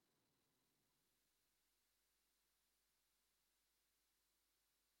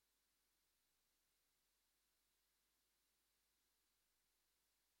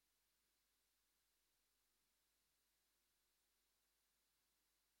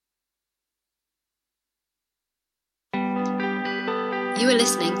You are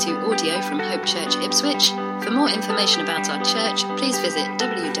listening to audio from Hope Church Ipswich. For more information about our church, please visit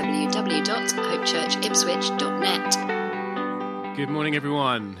www.hopechurchipswich.net. Good morning,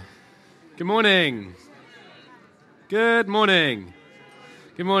 everyone. Good morning. Good morning.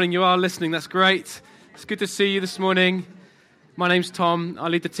 Good morning. You are listening. That's great. It's good to see you this morning. My name's Tom. I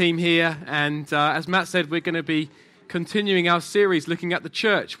lead the team here. And as Matt said, we're going to be continuing our series looking at the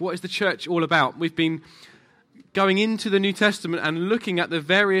church. What is the church all about? We've been going into the New Testament and looking at the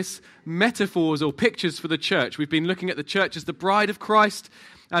various metaphors or pictures for the church. We've been looking at the church as the bride of Christ,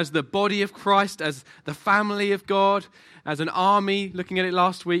 as the body of Christ, as the family of God, as an army, looking at it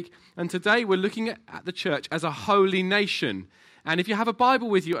last week. And today we're looking at the church as a holy nation. And if you have a Bible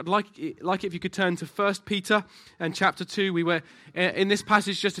with you, I'd like it if you could turn to 1 Peter and chapter 2. We were in this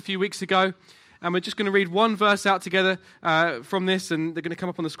passage just a few weeks ago, and we're just going to read one verse out together from this, and they're going to come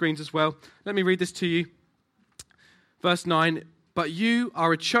up on the screens as well. Let me read this to you. Verse 9, "But you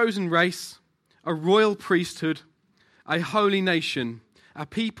are a chosen race, a royal priesthood, a holy nation, a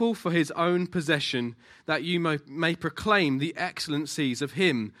people for his own possession, that you may proclaim the excellencies of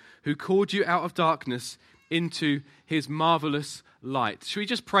him who called you out of darkness into his marvelous light." Should we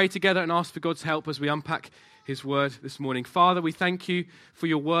just pray together and ask for God's help as we unpack his word this morning? Father, we thank you for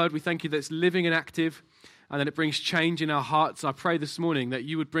your word. We thank you that it's living and active and that it brings change in our hearts. I pray this morning that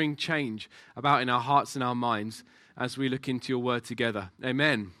you would bring change about in our hearts and our minds as we look into your word together.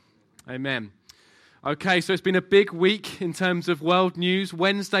 Amen. Amen. Okay, so it's been a big week in terms of world news.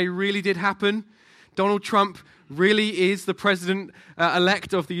 Wednesday really did happen. Donald Trump really is the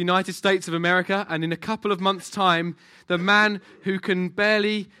president-elect of the United States of America, and in a couple of months' time, the man who can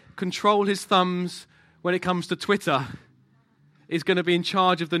barely control his thumbs when it comes to Twitter is going to be in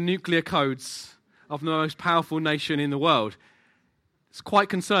charge of the nuclear codes of the most powerful nation in the world. It's quite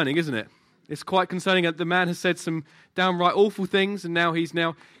concerning, isn't it? It's quite concerning that the man has said some downright awful things, and now he's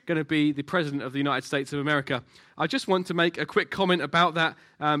going to be the president of the United States of America. I just want to make a quick comment about that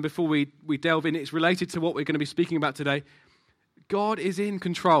before we delve in. It's related to what we're going to be speaking about today. God is in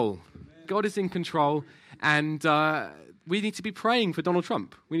control. God is in control, and we need to be praying for Donald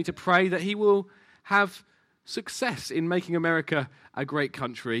Trump. We need to pray that he will have success in making America a great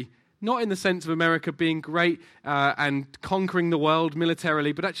country. Not in the sense of America being great and conquering the world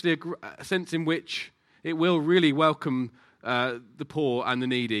militarily, but actually a sense in which it will really welcome the poor and the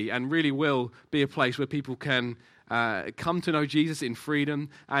needy, and really will be a place where people can come to know Jesus in freedom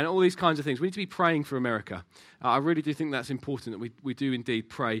and all these kinds of things. We need to be praying for America. I really do think that's important, that we do indeed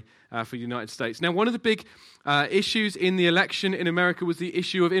pray for the United States. Now, one of the big issues in the election in America was the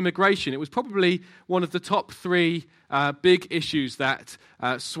issue of immigration. It was probably one of the top three big issues that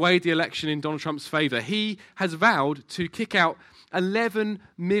swayed the election in Donald Trump's favor. He has vowed to kick out 11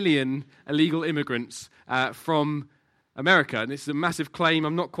 million illegal immigrants from America, and this is a massive claim.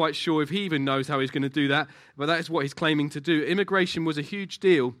 I'm not quite sure if he even knows how he's going to do that, but that is what he's claiming to do. Immigration was a huge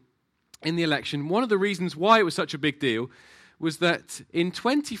deal in the election. One of the reasons why it was such a big deal was that in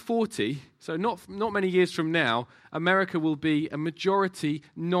 2040, so not many years from now, America will be a majority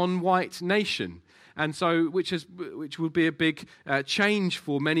non-white nation. And so, which will be a big change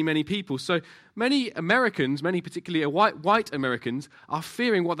for many, many people. So many Americans, many particularly white Americans, are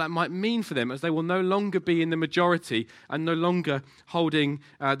fearing what that might mean for them, as they will no longer be in the majority and no longer holding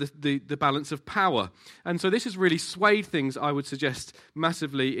the balance of power. And so this has really swayed things, I would suggest,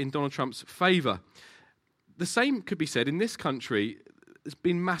 massively in Donald Trump's favor. The same could be said in this country. There's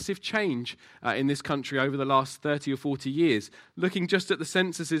been massive change in this country over the last 30 or 40 years. Looking just at the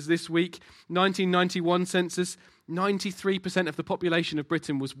censuses this week, 1991 census, 93% of the population of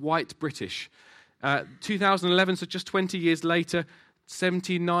Britain was white British. 2011, so just 20 years later,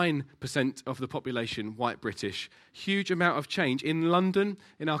 79% of the population white British. Huge amount of change. In London,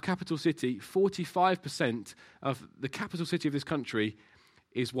 in our capital city, 45% of the capital city of this country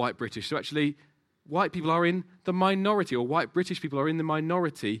is white British. So actually, white people are in the minority, or white British people are in the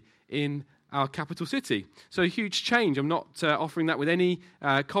minority in our capital city. So a huge change. I'm not offering that with any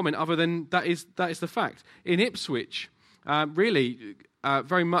comment other than that is the fact. In Ipswich,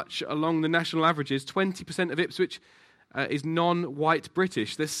 very much along the national averages, 20% of Ipswich is non-white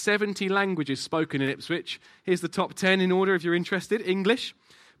British. There's 70 languages spoken in Ipswich. Here's the top 10 in order if you're interested. English,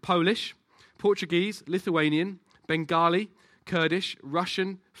 Polish, Portuguese, Lithuanian, Bengali, Kurdish,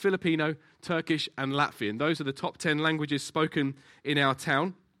 Russian, Filipino, Turkish, and Latvian. Those are the top 10 languages spoken in our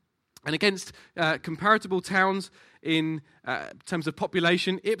town. And against comparable towns in terms of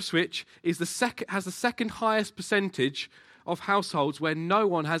population, Ipswich has the second highest percentage of households where no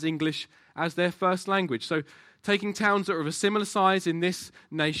one has English as their first language. So taking towns that are of a similar size in this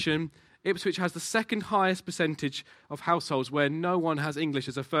nation, Ipswich has the second highest percentage of households where no one has English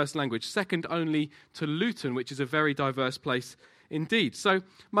as a first language, second only to Luton, which is a very diverse place indeed. So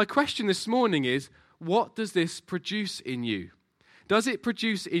my question this morning is, what does this produce in you? Does it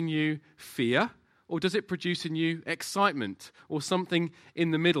produce in you fear, or does it produce in you excitement, or something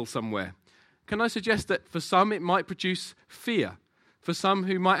in the middle somewhere? Can I suggest that for some it might produce fear? For some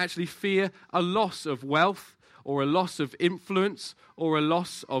who might actually fear a loss of wealth, or a loss of influence, or a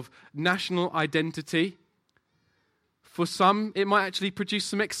loss of national identity. For some, it might actually produce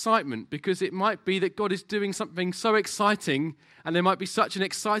some excitement, because it might be that God is doing something so exciting, and there might be such an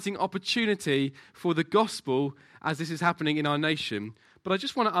exciting opportunity for the gospel as this is happening in our nation. But I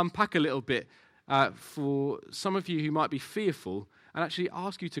just want to unpack a little bit for some of you who might be fearful, and actually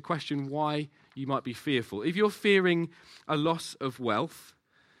ask you to question why you might be fearful. If you're fearing a loss of wealth,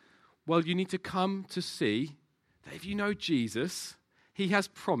 well, you need to come to see that if you know Jesus, he has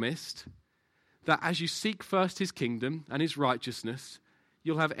promised that as you seek first his kingdom and his righteousness,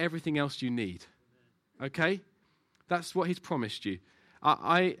 you'll have everything else you need. Okay? That's what he's promised you.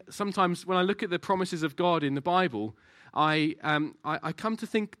 I sometimes, when I look at the promises of God in the Bible, I come to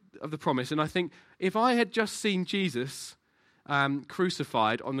think of the promise, and I think, if I had just seen Jesus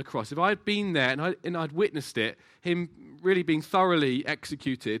crucified on the cross, if I had been there and I'd witnessed it, him really being thoroughly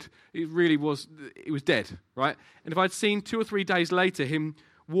executed, it was dead, right? And if I'd seen 2 or 3 days later him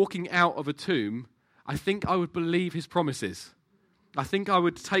walking out of a tomb, I think I would believe his promises. I think I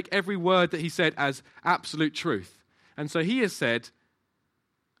would take every word that he said as absolute truth. And so he has said,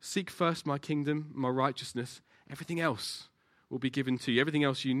 seek first my kingdom, my righteousness, everything else will be given to you, everything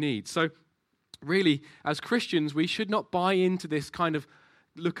else you need. So really, as Christians, we should not buy into this kind of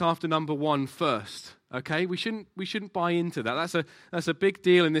look after number one first. Okay, we shouldn't buy into that. That's a big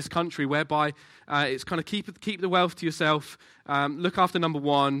deal in this country, whereby it's kind of keep the wealth to yourself, look after number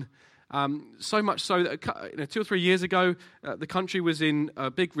one. So much so that 2 or 3 years ago, the country was in a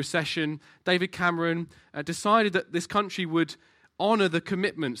big recession. David Cameron decided that this country would honour the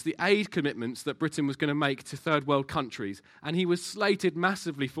commitments, the aid commitments that Britain was going to make to third world countries. And he was slated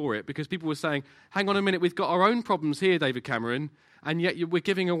massively for it, because people were saying, hang on a minute, we've got our own problems here, David Cameron, and yet we're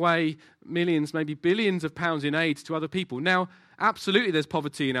giving away millions, maybe billions of pounds in aid to other people. Now, absolutely there's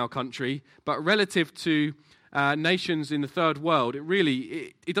poverty in our country, but relative to nations in the third world,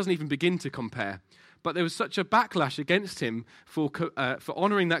 it doesn't even begin to compare. But there was such a backlash against him for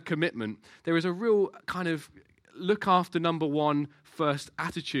honouring that commitment. There is a real kind of look after number one first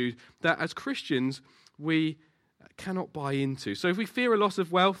attitude that as Christians we cannot buy into. So if we fear a loss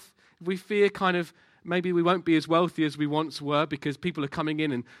of wealth, if we fear kind of maybe we won't be as wealthy as we once were because people are coming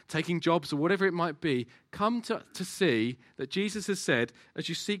in and taking jobs or whatever it might be, come to see that Jesus has said, as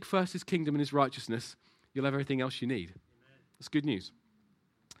you seek first his kingdom and his righteousness, you'll have everything else you need. Amen. That's good news.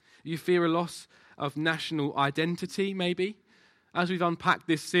 You fear a loss of national identity, maybe? As we've unpacked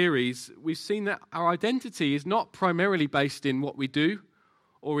this series, we've seen that our identity is not primarily based in what we do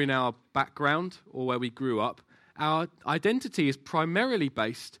or in our background or where we grew up. Our identity is primarily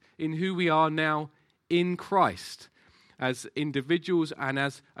based in who we are now in Christ as individuals and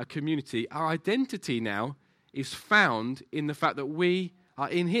as a community. Our identity now is found in the fact that we are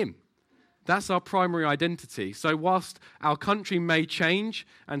in him. That's our primary identity. So whilst our country may change,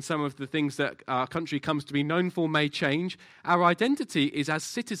 and some of the things that our country comes to be known for may change, our identity is as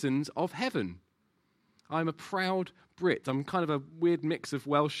citizens of heaven. I'm a proud Brit. I'm kind of a weird mix of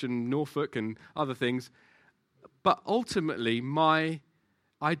Welsh and Norfolk and other things. But ultimately, my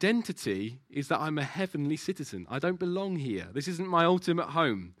identity is that I'm a heavenly citizen. I don't belong here. This isn't my ultimate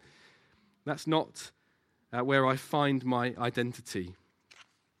home. That's not where I find my identity.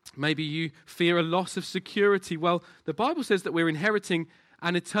 Maybe you fear a loss of security. Well, the Bible says that we're inheriting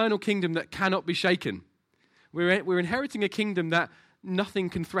an eternal kingdom that cannot be shaken. We're inheriting a kingdom that nothing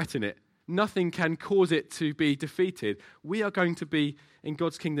can threaten it. Nothing can cause it to be defeated. We are going to be in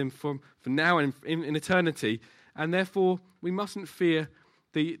God's kingdom for now and in eternity. And therefore, we mustn't fear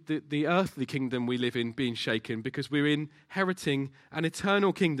the earthly kingdom we live in being shaken, because we're inheriting an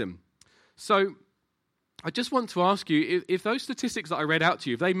eternal kingdom. So I just want to ask you, if those statistics that I read out to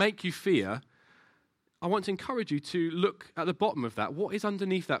you, if they make you fear, I want to encourage you to look at the bottom of that. What is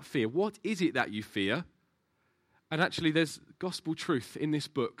underneath that fear? What is it that you fear? And actually, there's gospel truth in this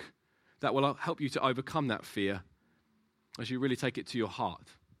book that will help you to overcome that fear as you really take it to your heart.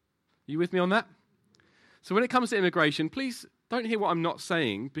 Are you with me on that? So when it comes to immigration, please don't hear what I'm not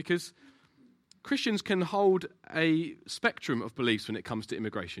saying, because Christians can hold a spectrum of beliefs when it comes to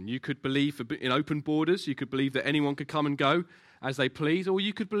immigration. You could believe in open borders. You could believe that anyone could come and go as they please, or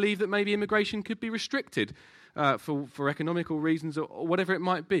you could believe that maybe immigration could be restricted. for economical reasons or whatever it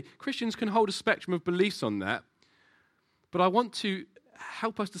might be. Christians can hold a spectrum of beliefs on that. But I want to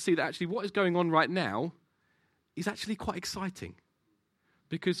help us to see that actually what is going on right now is actually quite exciting.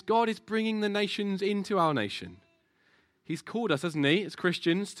 Because God is bringing the nations into our nation. He's called us, hasn't he, as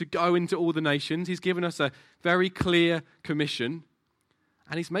Christians, to go into all the nations. He's given us a very clear commission.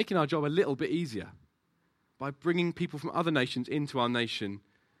 And he's making our job a little bit easier by bringing people from other nations into our nation.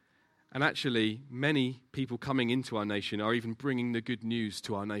 And actually, many people coming into our nation are even bringing the good news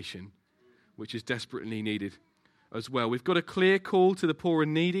to our nation, which is desperately needed as well. We've got a clear call to the poor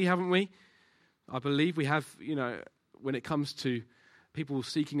and needy, haven't we? I believe we have, when it comes to people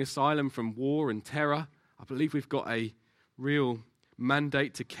seeking asylum from war and terror, I believe we've got a real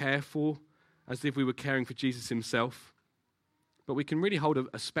mandate to care for, as if we were caring for Jesus himself. But we can really hold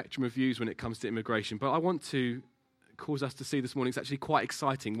a spectrum of views when it comes to immigration. But I want to cause us to see this morning it's actually quite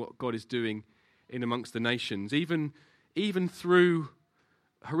exciting what God is doing in amongst the nations. Even through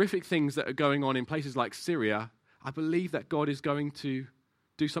horrific things that are going on in places like Syria, I believe that God is going to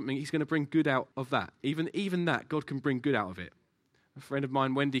do something. He's going to bring good out of that. Even that, God can bring good out of it. A friend of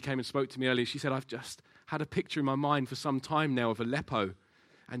mine, Wendy, came and spoke to me earlier. She said, I've just had a picture in my mind for some time now of Aleppo,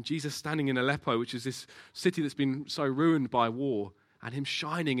 and Jesus standing in Aleppo, which is this city that's been so ruined by war, and him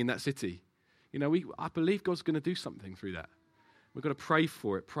shining in that city. I believe God's going to do something through that. We've got to pray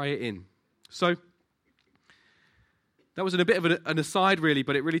for it, pray it in. So that was a bit of an aside, really,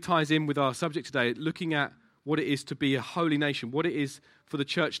 but it really ties in with our subject today, looking at what it is to be a holy nation, what it is for the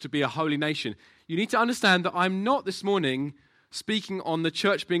church to be a holy nation. You need to understand that I'm not this morning speaking on the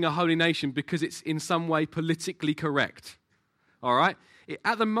church being a holy nation because it's in some way politically correct. All right?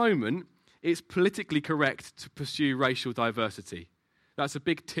 At the moment, it's politically correct to pursue racial diversity. That's a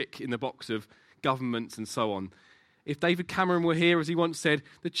big tick in the box of governments and so on. If David Cameron were here, as he once said,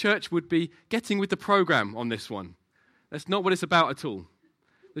 the church would be getting with the program on this one. That's not what it's about at all.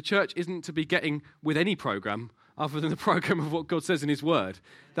 The church isn't to be getting with any program other than the program of what God says in his word.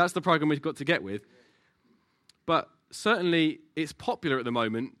 That's the program we've got to get with. But certainly it's popular at the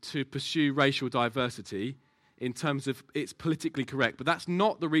moment to pursue racial diversity in terms of it's politically correct. But that's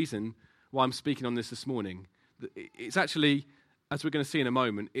not the reason why I'm speaking on this morning. It's actually, as we're going to see in a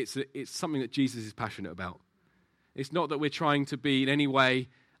moment, it's something that Jesus is passionate about. It's not that we're trying to be in any way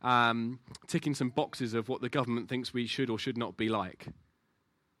ticking some boxes of what the government thinks we should or should not be like.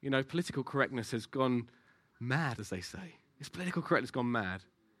 Political correctness has gone mad, as they say. It's political correctness gone mad.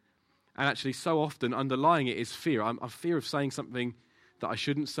 And actually, so often underlying it is fear. I'm fear of saying something that I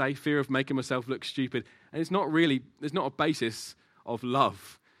shouldn't say, fear of making myself look stupid. And there's not a basis of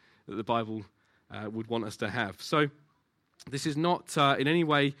love that the Bible would want us to have. So this is not in any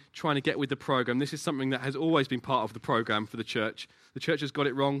way trying to get with the program. This is something that has always been part of the program for the church. The church has got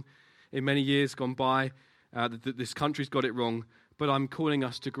it wrong in many years gone by. This country's got it wrong. But I'm calling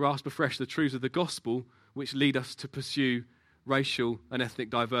us to grasp afresh the truths of the gospel, which lead us to pursue racial and ethnic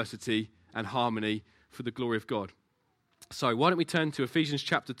diversity and harmony for the glory of God. So why don't we turn to Ephesians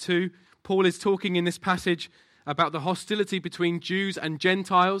chapter 2. Paul is talking in this passage about the hostility between Jews and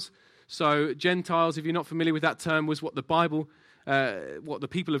Gentiles. So Gentiles, if you're not familiar with that term, was what the Bible, what the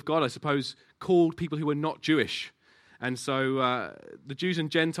people of God, I suppose, called people who were not Jewish. And so the Jews and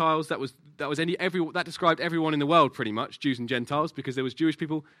Gentiles, that described everyone in the world pretty much, Jews and Gentiles, because there was Jewish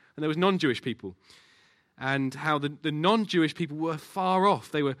people and there was non-Jewish people. And how the non-Jewish people were far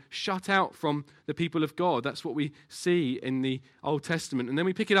off. They were shut out from the people of God. That's what we see in the Old Testament. And then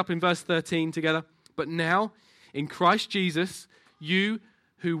we pick it up in verse 13 together. But now, in Christ Jesus, you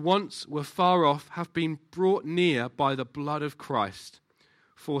who once were far off have been brought near by the blood of Christ.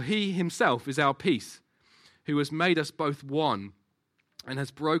 For he himself is our peace, who has made us both one and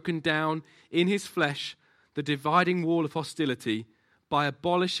has broken down in his flesh the dividing wall of hostility by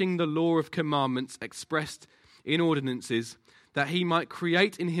abolishing the law of commandments expressed in ordinances, that he might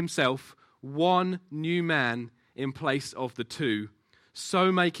create in himself one new man in place of the two,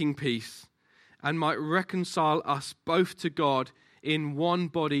 so making peace, and might reconcile us both to God in one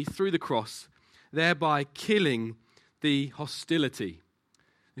body through the cross, thereby killing the hostility.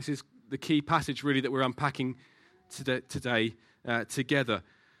 This is the key passage, really, that we're unpacking today together.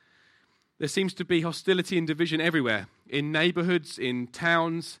 There seems to be hostility and division everywhere, in neighborhoods, in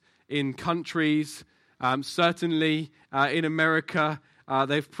towns, in countries, certainly in America.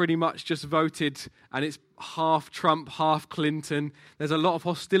 They've pretty much just voted, and it's half Trump, half Clinton. There's a lot of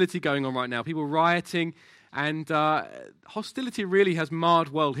hostility going on right now, people rioting, and hostility really has marred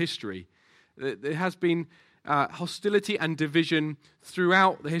world history. There has been hostility and division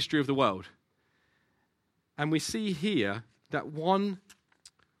throughout the history of the world. And we see here that one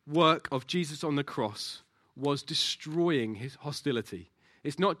work of Jesus on the cross, was destroying his hostility.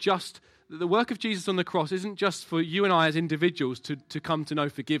 It's not just, the work of Jesus on the cross isn't just for you and I as individuals to come to know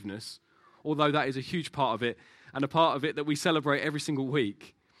forgiveness, although that is a huge part of it, and a part of it that we celebrate every single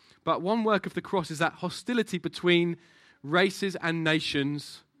week. But one work of the cross is that hostility between races and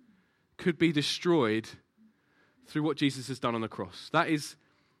nations could be destroyed through what Jesus has done on the cross. That is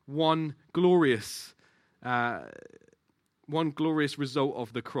one glorious result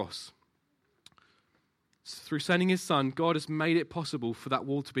of the cross. Through sending his son, God has made it possible for that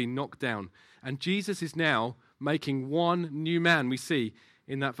wall to be knocked down. And Jesus is now making one new man, we see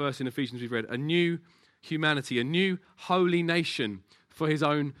in that verse in Ephesians we've read, a new humanity, a new holy nation for his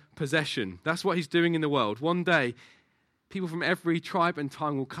own possession. That's what he's doing in the world. One day, people from every tribe and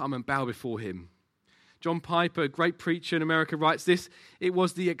tongue will come and bow before him. John Piper, a great preacher in America, writes this: it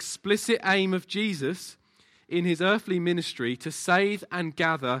was the explicit aim of Jesus in his earthly ministry to save and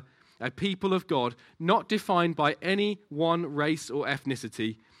gather a people of God, not defined by any one race or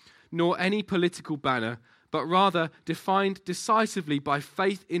ethnicity, nor any political banner, but rather defined decisively by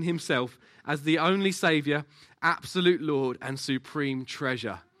faith in himself as the only Saviour, absolute Lord, and supreme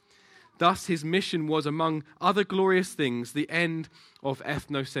treasure. Thus his mission was, among other glorious things, the end of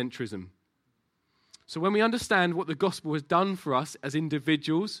ethnocentrism. So when we understand what the gospel has done for us as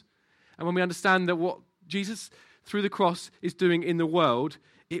individuals, and when we understand that what Jesus through the cross is doing in the world,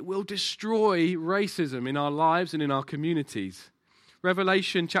 it will destroy racism in our lives and in our communities.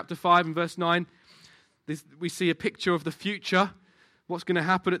 Revelation chapter 5 and verse 9, we see a picture of the future, what's going to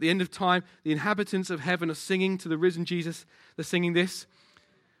happen at the end of time. The inhabitants of heaven are singing to the risen Jesus. They're singing this: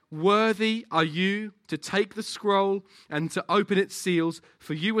 worthy are you to take the scroll and to open its seals,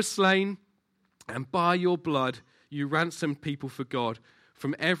 for you were slain, and by your blood you ransomed people for God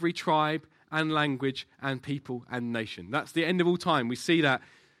from every tribe and language and people and nation. That's the end of all time. We see that.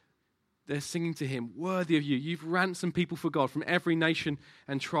 They're singing to him, worthy of you. You've ransomed people for God from every nation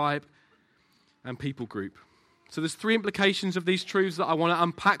and tribe and people group. So there's three implications of these truths that I want to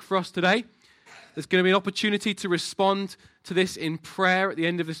unpack for us today. There's going to be an opportunity to respond to this in prayer at the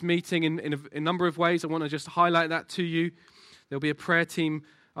end of this meeting in a number of ways. I want to just highlight that to you. There'll be a prayer team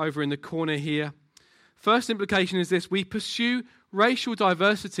over in the corner here. First implication is this: we pursue racial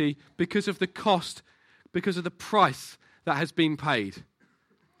diversity because of the cost, because of the price that has been paid.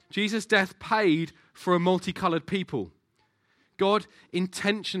 Jesus' death paid for a multicolored people. God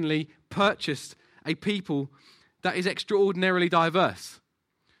intentionally purchased a people that is extraordinarily diverse.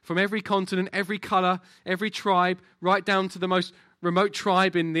 From every continent, every color, every tribe, right down to the most remote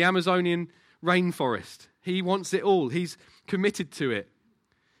tribe in the Amazonian rainforest. He wants it all. He's committed to it.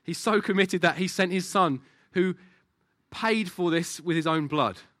 He's so committed that he sent his son, who paid for this with his own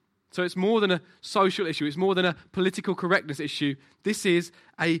blood. So it's more than a social issue. It's more than a political correctness issue. This is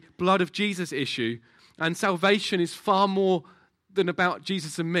a blood of Jesus issue. And salvation is far more than about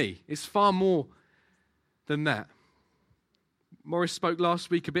Jesus and me. It's far more than that. Morris spoke last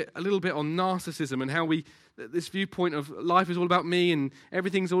week a little bit on narcissism and how this viewpoint of life is all about me and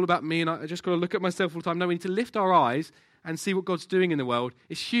everything's all about me, and I just got to look at myself all the time. No, we need to lift our eyes and see what God's doing in the world.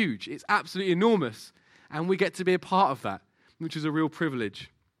 It's huge. It's absolutely enormous. And we get to be a part of that, which is a real privilege.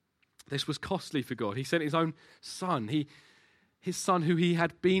 This was costly for God. He sent his own son. His son who he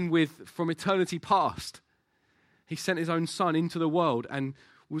had been with from eternity past. He sent his own son into the world and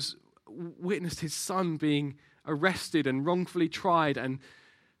witnessed his son being arrested and wrongfully tried and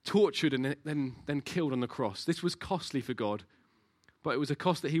tortured and then killed on the cross. This was costly for God, but it was a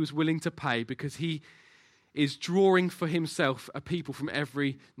cost that he was willing to pay because he is drawing for himself a people from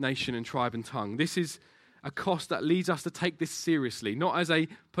every nation and tribe and tongue. This is a cost that leads us to take this seriously, not as a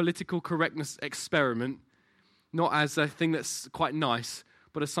political correctness experiment, not as a thing that's quite nice,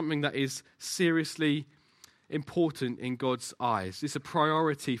 but as something that is seriously important in God's eyes. It's a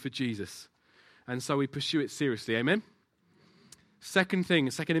priority for Jesus, and so we pursue it seriously. Amen? Second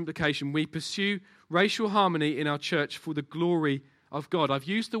implication, we pursue racial harmony in our church for the glory of God. I've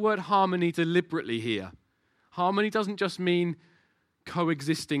used the word harmony deliberately here. Harmony doesn't just mean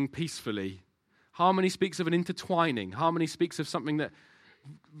coexisting peacefully. Harmony speaks of an intertwining. Harmony speaks of something that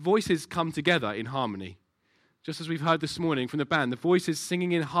voices come together in harmony. Just as we've heard this morning from the band, the voices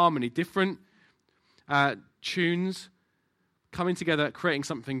singing in harmony, different tunes coming together, creating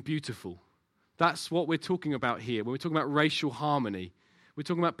something beautiful. That's what we're talking about here. When we're talking about racial harmony, we're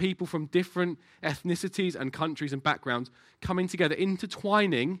talking about people from different ethnicities and countries and backgrounds coming together,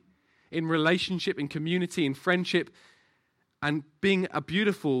 intertwining in relationship, in community, in friendship, and being a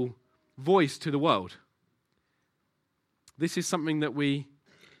beautiful voice to the world. This is something that we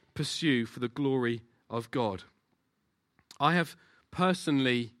pursue for the glory of God. I've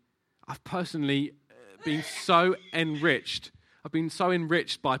personally been so enriched. I've been so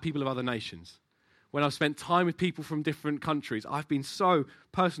enriched by people of other nations. When I've spent time with people from different countries, I've been so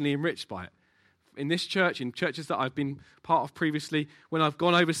personally enriched by it. In this church, in churches that I've been part of previously, when I've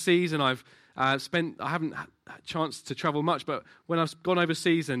gone overseas and I haven't had a chance to travel much, but when I've gone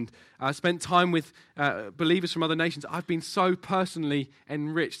overseas and spent time with believers from other nations, I've been so personally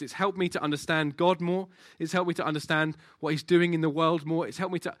enriched. It's helped me to understand God more. It's helped me to understand what He's doing in the world more. It's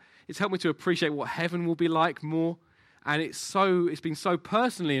helped me to appreciate what heaven will be like more. And it's been so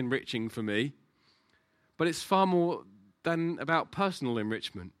personally enriching for me. But it's far more than about personal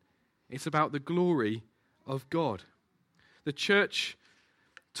enrichment. It's about the glory of God. The church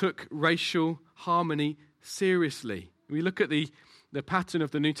took racial harmony seriously. We look at the pattern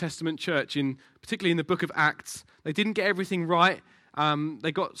of the New Testament church, particularly in the book of Acts. They didn't get everything right.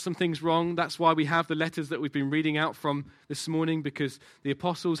 They got some things wrong. That's why we have the letters that we've been reading out from this morning, because the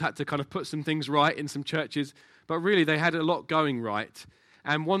apostles had to kind of put some things right in some churches. But really, they had a lot going right.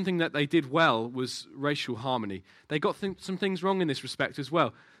 And one thing that they did well was racial harmony. They got some things wrong in this respect as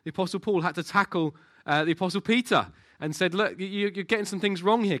well. The Apostle Paul had to tackle the Apostle Peter and said, look, you're getting some things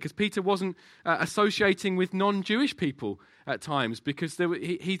wrong here, because Peter wasn't associating with non-Jewish people at times because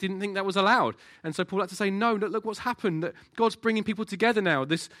he didn't think that was allowed. And so Paul had to say, no, look what's happened, that God's bringing people together now.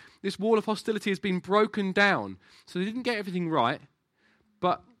 This wall of hostility has been broken down. So they didn't get everything right,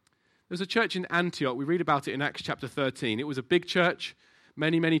 but there's a church in Antioch. We read about it in Acts chapter 13. It was a big church.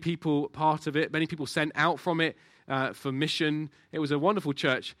 Many people part of it. Many people sent out from it for mission. It was a wonderful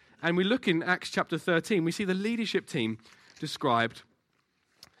church. And we look in Acts chapter 13, we see the leadership team described.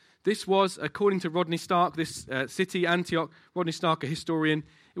 This was, according to Rodney Stark, this city, Antioch, Rodney Stark, a historian,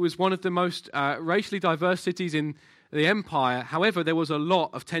 it was one of the most racially diverse cities in the empire. However, there was a lot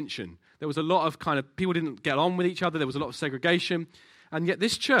of tension. There was a lot of people didn't get on with each other. There was a lot of segregation. And yet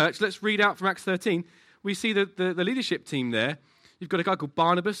this church, let's read out from Acts 13, we see the leadership team there. You've got a guy called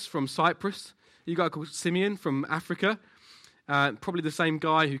Barnabas from Cyprus. You've got a guy called Simeon from Africa. Probably the same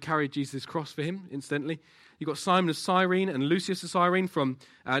guy who carried Jesus' cross for him, incidentally. You've got Simon of Cyrene and Lucius of Cyrene from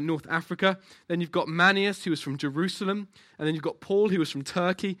North Africa. Then you've got Manius, who was from Jerusalem. And then you've got Paul, who was from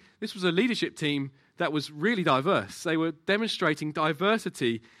Turkey. This was a leadership team that was really diverse. They were demonstrating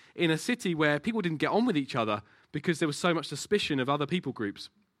diversity in a city where people didn't get on with each other because there was so much suspicion of other people groups.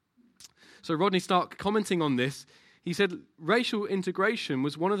 So Rodney Stark, commenting on this, he said racial integration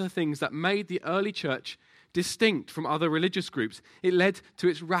was one of the things that made the early church distinct from other religious groups. It led to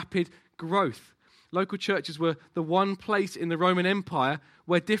its rapid growth. Local churches were the one place in the Roman Empire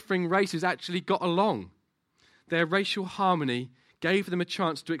where differing races actually got along. Their racial harmony gave them a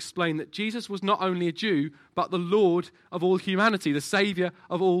chance to explain that Jesus was not only a Jew, but the Lord of all humanity, the Saviour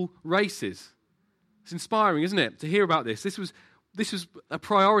of all races. It's inspiring, isn't it, to hear about this? This was a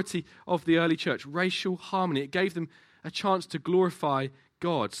priority of the early church, racial harmony. It gave them a chance to glorify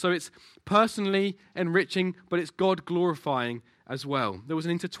God. So it's personally enriching, but it's God glorifying as well. There was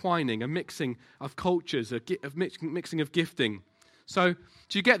an intertwining, a mixing of cultures, a mixing of gifting. So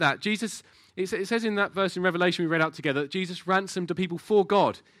do you get that? Jesus, it says in that verse in Revelation we read out together that Jesus ransomed the people for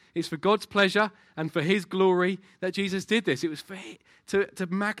God. It's for God's pleasure and for His glory that Jesus did this. It was to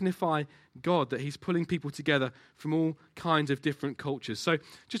magnify God, that He's pulling people together from all kinds of different cultures. So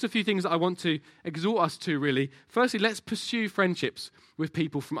just a few things that I want to exhort us to, really. Firstly, let's pursue friendships with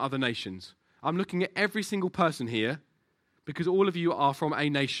people from other nations. I'm looking at every single person here because all of you are from a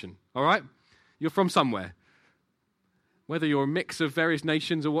nation, all right? You're from somewhere. Whether you're a mix of various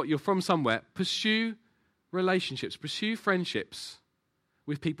nations or what, you're from somewhere. Pursue relationships, pursue friendships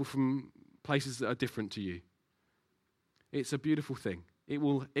with people from places that are different to you. It's a beautiful thing. It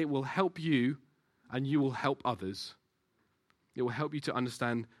will help you, and you will help others. It will help you to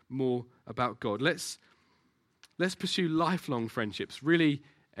understand more about God. Let's pursue lifelong friendships, really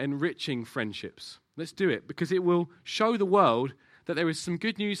enriching friendships. Let's do it, because it will show the world that there is some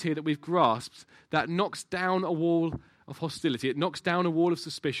good news here that we've grasped that knocks down a wall of hostility. It knocks down a wall of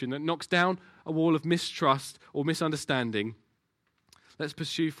suspicion. That knocks down a wall of mistrust or misunderstanding. Let's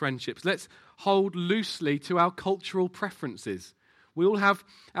pursue friendships. Let's hold loosely to our cultural preferences. We all have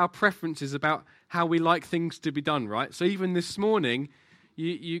our preferences about how we like things to be done, right? So even this morning,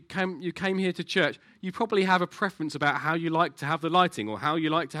 you came here to church, you probably have a preference about how you like to have the lighting, or how you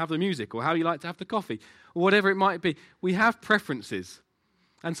like to have the music, or how you like to have the coffee, or whatever it might be. We have preferences.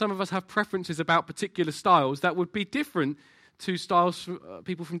 And some of us have preferences about particular styles that would be different to styles from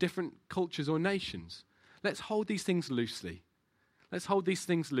people from different cultures or nations. Let's hold these things loosely. Let's hold these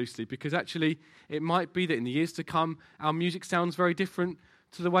things loosely, because actually it might be that in the years to come, our music sounds very different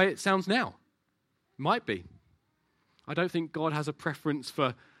to the way it sounds now. Might be. I don't think God has a preference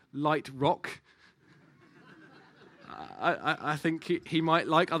for light rock. I think he might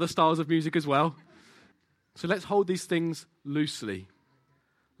like other styles of music as well. So let's hold these things loosely.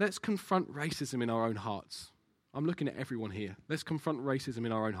 Let's confront racism in our own hearts. I'm looking at everyone here. Let's confront racism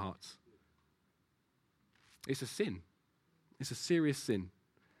in our own hearts. It's a sin. It's a serious sin.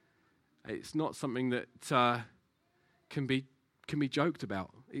 It's not something that can be joked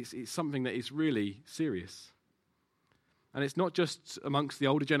about. It's something that is really serious. And it's not just amongst the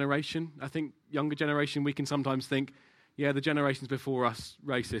older generation. I think younger generation, we can sometimes think, yeah, the generations before us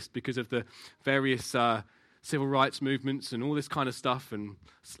racist because of the various civil rights movements and all this kind of stuff and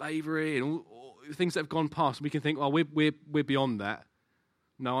slavery and all things that have gone past. We can think, oh, we're beyond that.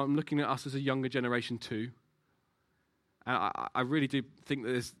 No, I'm looking at us as a younger generation too. And I really do think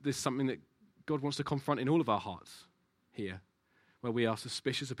that there's something that God wants to confront in all of our hearts here, where we are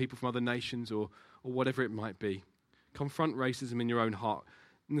suspicious of people from other nations or whatever it might be. Confront racism in your own heart.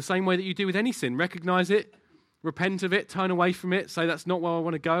 In the same way that you do with any sin, recognize it, repent of it, turn away from it, say that's not where I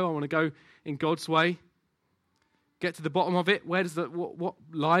want to go. I want to go in God's way. Get to the bottom of it. Where does what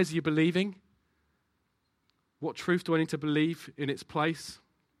lies are you believing? What truth do I need to believe in its place?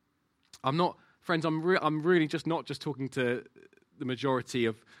 I'm really just not just talking to the majority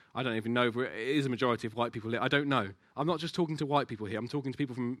of, I don't even know if it is a majority of white people here. I don't know. I'm not just talking to white people here. I'm talking to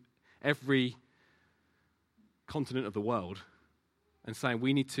people from every continent of the world and saying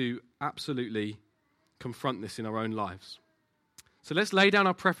we need to absolutely confront this in our own lives. So let's lay down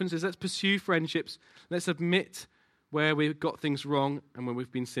our preferences. Let's pursue friendships. Let's admit where we've got things wrong and when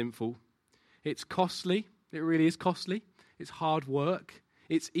we've been sinful. It's costly. It really is costly. It's hard work.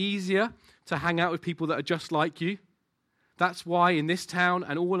 It's easier to hang out with people that are just like you. That's why in this town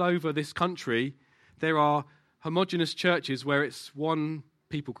and all over this country, there are homogenous churches where it's one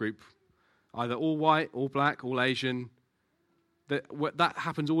people group, either all white, all black, all Asian. That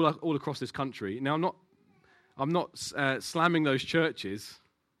happens all across this country. Now, I'm not slamming those churches.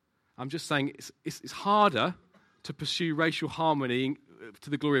 I'm just saying it's harder to pursue racial harmony to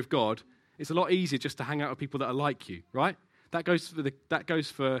the glory of God. It's a lot easier just to hang out with people that are like you, right? That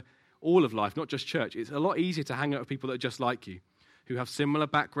goes for all of life, not just church. It's a lot easier to hang out with people that are just like you, who have similar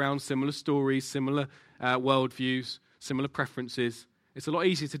backgrounds, similar stories, similar worldviews, similar preferences. It's a lot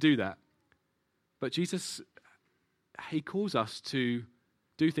easier to do that. But Jesus, he calls us to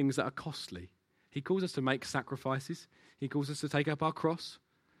do things that are costly. He calls us to make sacrifices. He calls us to take up our cross.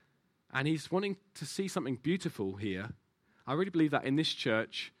 And he's wanting to see something beautiful here. I really believe that in this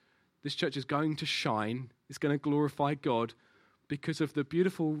church is going to shine. It's going to glorify God because of the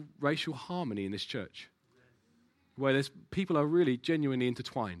beautiful racial harmony in this church, where people are really genuinely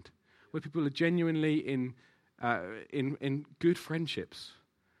intertwined, where people are genuinely in good friendships,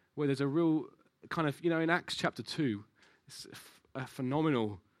 where there's a real kind of, in Acts chapter 2, it's a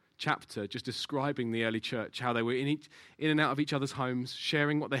phenomenal chapter just describing the early church, how they were in and out of each other's homes,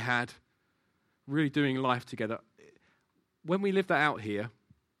 sharing what they had, really doing life together. When we live that out here,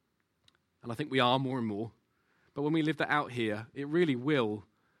 and I think we are more and more, but when we live that out here, it really will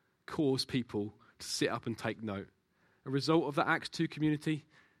cause people to sit up and take note. A result of the Acts 2 community,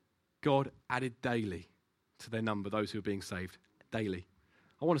 God added daily to their number those who are being saved. Daily.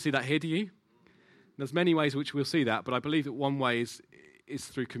 I want to see that here, do you? There's many ways in which we'll see that, but I believe that one way is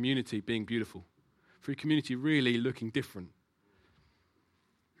through community being beautiful, through community really looking different.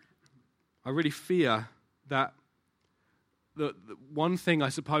 I really fear that the one thing I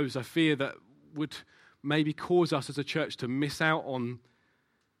fear that would maybe cause us as a church to miss out on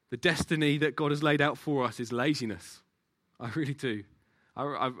the destiny that God has laid out for us is laziness. I really do.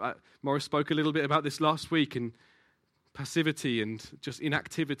 Morris spoke a little bit about this last week, and passivity and just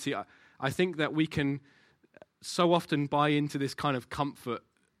inactivity. I think that we can so often buy into this kind of comfort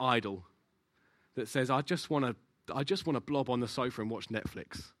idol that says, I just want to blob on the sofa and watch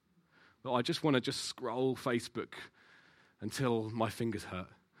Netflix. Or I just want to just scroll Facebook until my fingers hurt.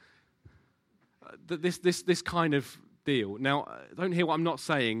 This kind of deal. Now, don't hear what I'm not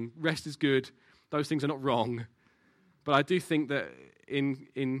saying. Rest is good. Those things are not wrong. But I do think that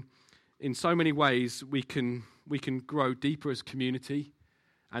in so many ways we can grow deeper as community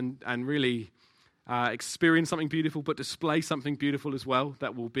and really experience something beautiful, but display something beautiful as well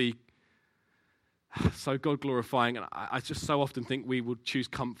that will be so God glorifying. And I just so often think we would choose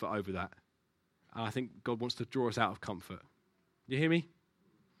comfort over that. And I think God wants to draw us out of comfort. You hear me?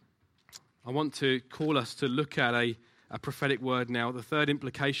 I want to call us to look at a prophetic word now. The third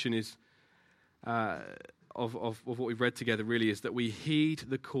implication is of what we've read together really is that we heed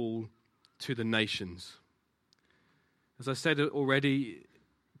the call to the nations. As I said already,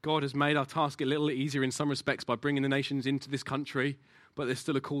 God has made our task a little easier in some respects by bringing the nations into this country, but there's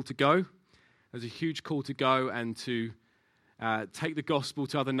still a call to go. There's a huge call to go and to take the gospel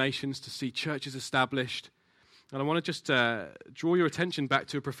to other nations, to see churches established. And I want to just draw your attention back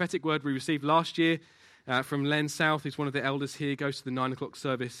to a prophetic word we received last year from Len South, who's one of the elders here, goes to the 9 o'clock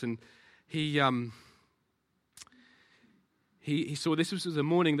service, and he saw this was the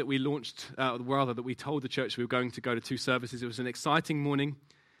morning that we launched, that we told the church we were going to go to 2 services. It was an exciting morning.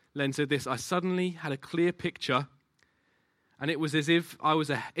 Len said this: I suddenly had a clear picture, and it was as if I was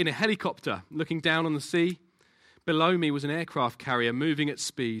in a helicopter looking down on the sea. Below me was an aircraft carrier moving at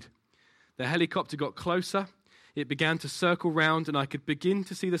speed. The helicopter got closer. It began to circle round, and I could begin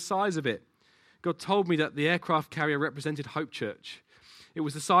to see the size of it. God told me that the aircraft carrier represented Hope Church. It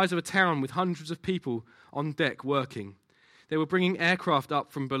was the size of a town with hundreds of people on deck working. They were bringing aircraft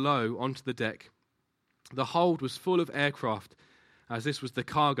up from below onto the deck. The hold was full of aircraft, as this was the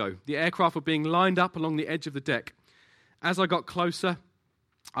cargo. The aircraft were being lined up along the edge of the deck. As I got closer,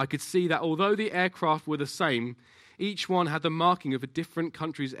 I could see that although the aircraft were the same, each one had the marking of a different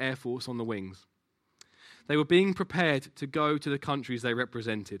country's air force on the wings. They were being prepared to go to the countries they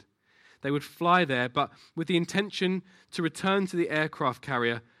represented. They would fly there, but with the intention to return to the aircraft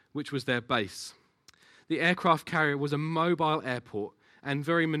carrier, which was their base. The aircraft carrier was a mobile airport and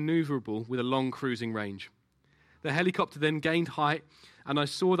very maneuverable with a long cruising range. The helicopter then gained height, and I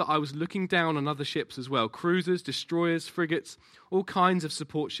saw that I was looking down on other ships as well, cruisers, destroyers, frigates, all kinds of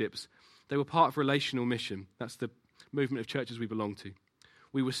support ships. They were part of a relational mission. That's the movement of churches we belong to.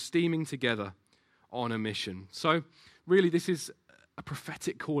 We were steaming together on a mission. So really this is a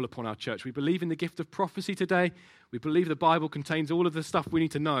prophetic call upon our church. We believe in the gift of prophecy today. We believe the Bible contains all of the stuff we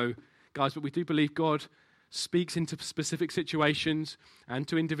need to know, guys, but we do believe God speaks into specific situations and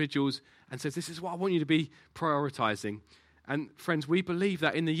to individuals and says, this is what I want you to be prioritizing. And friends, we believe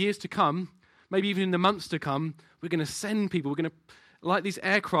that in the years to come, maybe even in the months to come, we're going to send people. We're going to, like these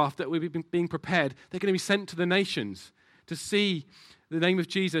aircraft that we've been being prepared, they're going to be sent to the nations to see the name of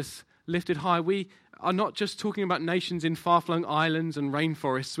Jesus lifted high. We are not just talking about nations in far-flung islands and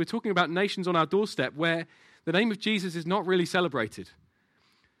rainforests. We're talking about nations on our doorstep where the name of Jesus is not really celebrated.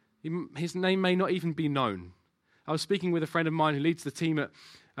 His name may not even be known. I was speaking with a friend of mine who leads the team at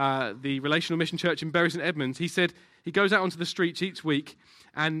the Relational Mission Church in Bury St Edmunds. He said he goes out onto the streets each week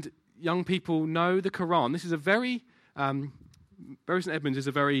and young people know the Quran. This is a very, Bury St Edmunds is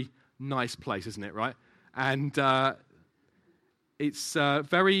a very nice place, isn't it, right? And it's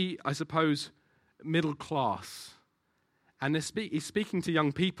very, I suppose, middle class. And he's speaking to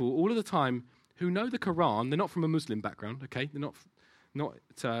young people all of the time who know the Quran. They're not from a Muslim background, okay? They're not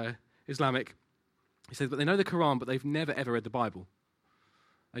Islamic. He says, but they know the Quran, but they've never, ever read the Bible.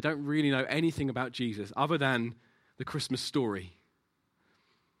 They don't really know anything about Jesus other than the Christmas story.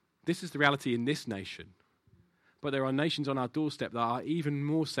 This is the reality in this nation. But there are nations on our doorstep that are even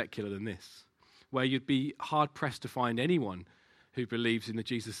more secular than this, where you'd be hard-pressed to find anyone who believes in the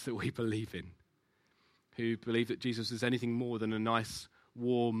Jesus that we believe in, who believe that Jesus is anything more than a nice,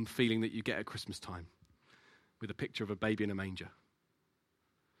 warm feeling that you get at Christmas time with a picture of a baby in a manger.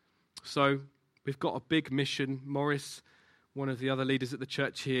 So we've got a big mission. Morris, one of the other leaders at the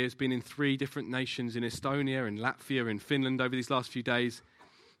church here, has been in 3 different nations, in Estonia, in Latvia, in Finland over these last few days.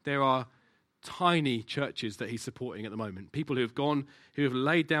 There are tiny churches that he's supporting at the moment. People who have gone, who have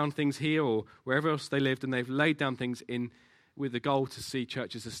laid down things here or wherever else they lived, and they've laid down things in with the goal to see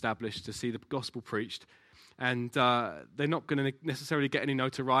churches established, to see the gospel preached. And they're not going to necessarily get any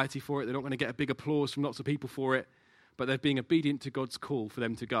notoriety for it. They're not going to get a big applause from lots of people for it. But they're being obedient to God's call for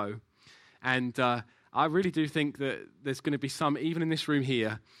them to go. And I really do think that there's going to be some, even in this room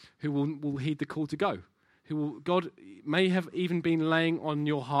here, who will heed the call to go. God may have even been laying on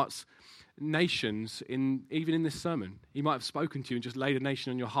your hearts nations, even in this sermon. He might have spoken to you and just laid a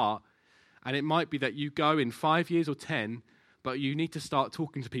nation on your heart. And it might be that you go in 5 years or 10, but you need to start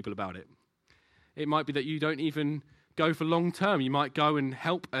talking to people about it. It might be that you don't even go for long term. You might go and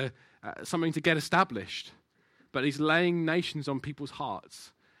help something to get established. But he's laying nations on people's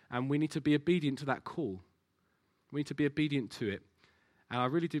hearts. And we need to be obedient to that call. We need to be obedient to it. And I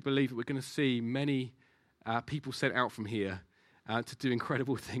really do believe that we're going to see many people sent out from here to do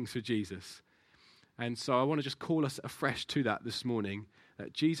incredible things for Jesus. And so I want to just call us afresh to that this morning,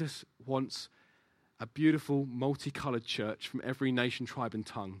 that Jesus wants a beautiful, multicolored church from every nation, tribe, and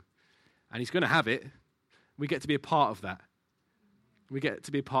tongue. And he's going to have it. We get to be a part of that. We get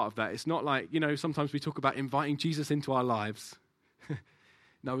to be a part of that. It's not like, sometimes we talk about inviting Jesus into our lives.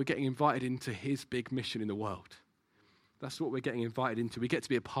 No, we're getting invited into his big mission in the world. That's what we're getting invited into. We get to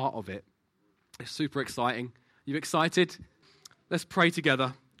be a part of it. It's super exciting. You excited? Let's pray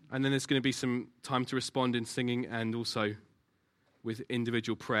together, and then there's going to be some time to respond in singing and also with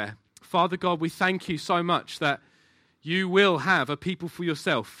individual prayer. Father God, we thank you so much that you will have a people for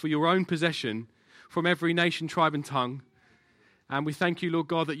yourself, for your own possession, from every nation, tribe and tongue. And we thank you, Lord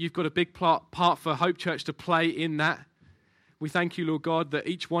God, that you've got a big part for Hope Church to play in that. We thank you, Lord God, that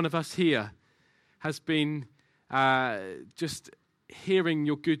each one of us here has been just hearing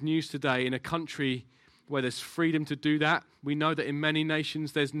your good news today in a country where there's freedom to do that. We know that in many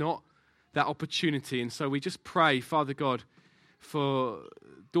nations there's not that opportunity. And so we just pray, Father God, for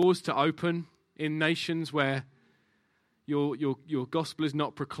doors to open in nations where your gospel is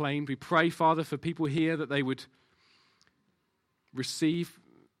not proclaimed. We pray, Father, for people here that they would receive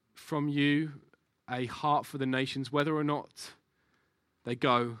from you a heart for the nations, whether or not they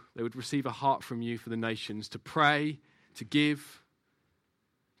go, they would receive a heart from you for the nations, to pray, to give,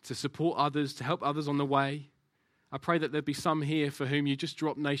 to support others, to help others on the way. I pray that there'd be some here for whom you just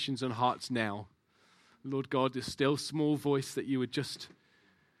drop nations on hearts now. Lord God, this still small voice that you would just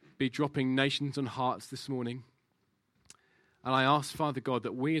be dropping nations on hearts this morning. And I ask, Father God,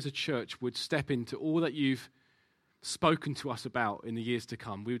 that we as a church would step into all that you've spoken to us about in the years to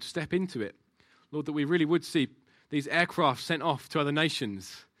come. We would step into it. Lord, that we really would see these aircraft sent off to other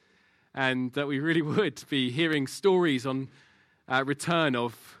nations, and that we really would be hearing stories on return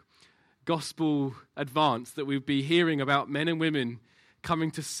of gospel advance, that we'd be hearing about men and women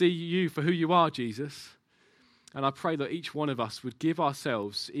coming to see you for who you are, Jesus. And I pray that each one of us would give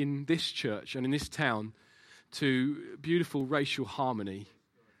ourselves in this church and in this town to beautiful racial harmony,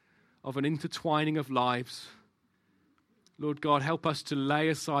 of an intertwining of lives. Lord God, help us to lay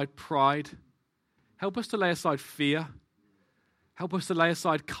aside pride. Help us to lay aside fear. Help us to lay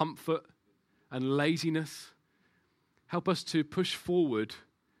aside comfort and laziness. Help us to push forward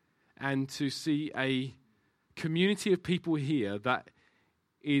and to see a community of people here that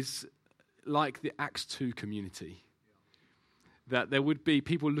is like the Acts 2 community. That there would be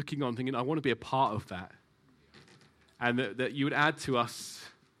people looking on thinking, I want to be a part of that. And that you would add to us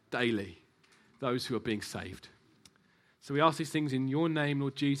daily those who are being saved. So we ask these things in your name,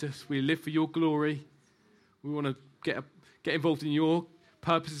 Lord Jesus. We live for your glory. We want to get involved in your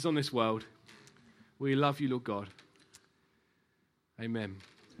purposes on this world. We love you, Lord God. Amen.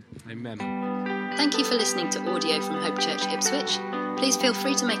 Amen. Thank you for listening to audio from Hope Church Ipswich. Please feel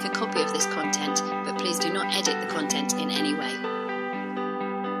free to make a copy of this content, but please do not edit the content in any way.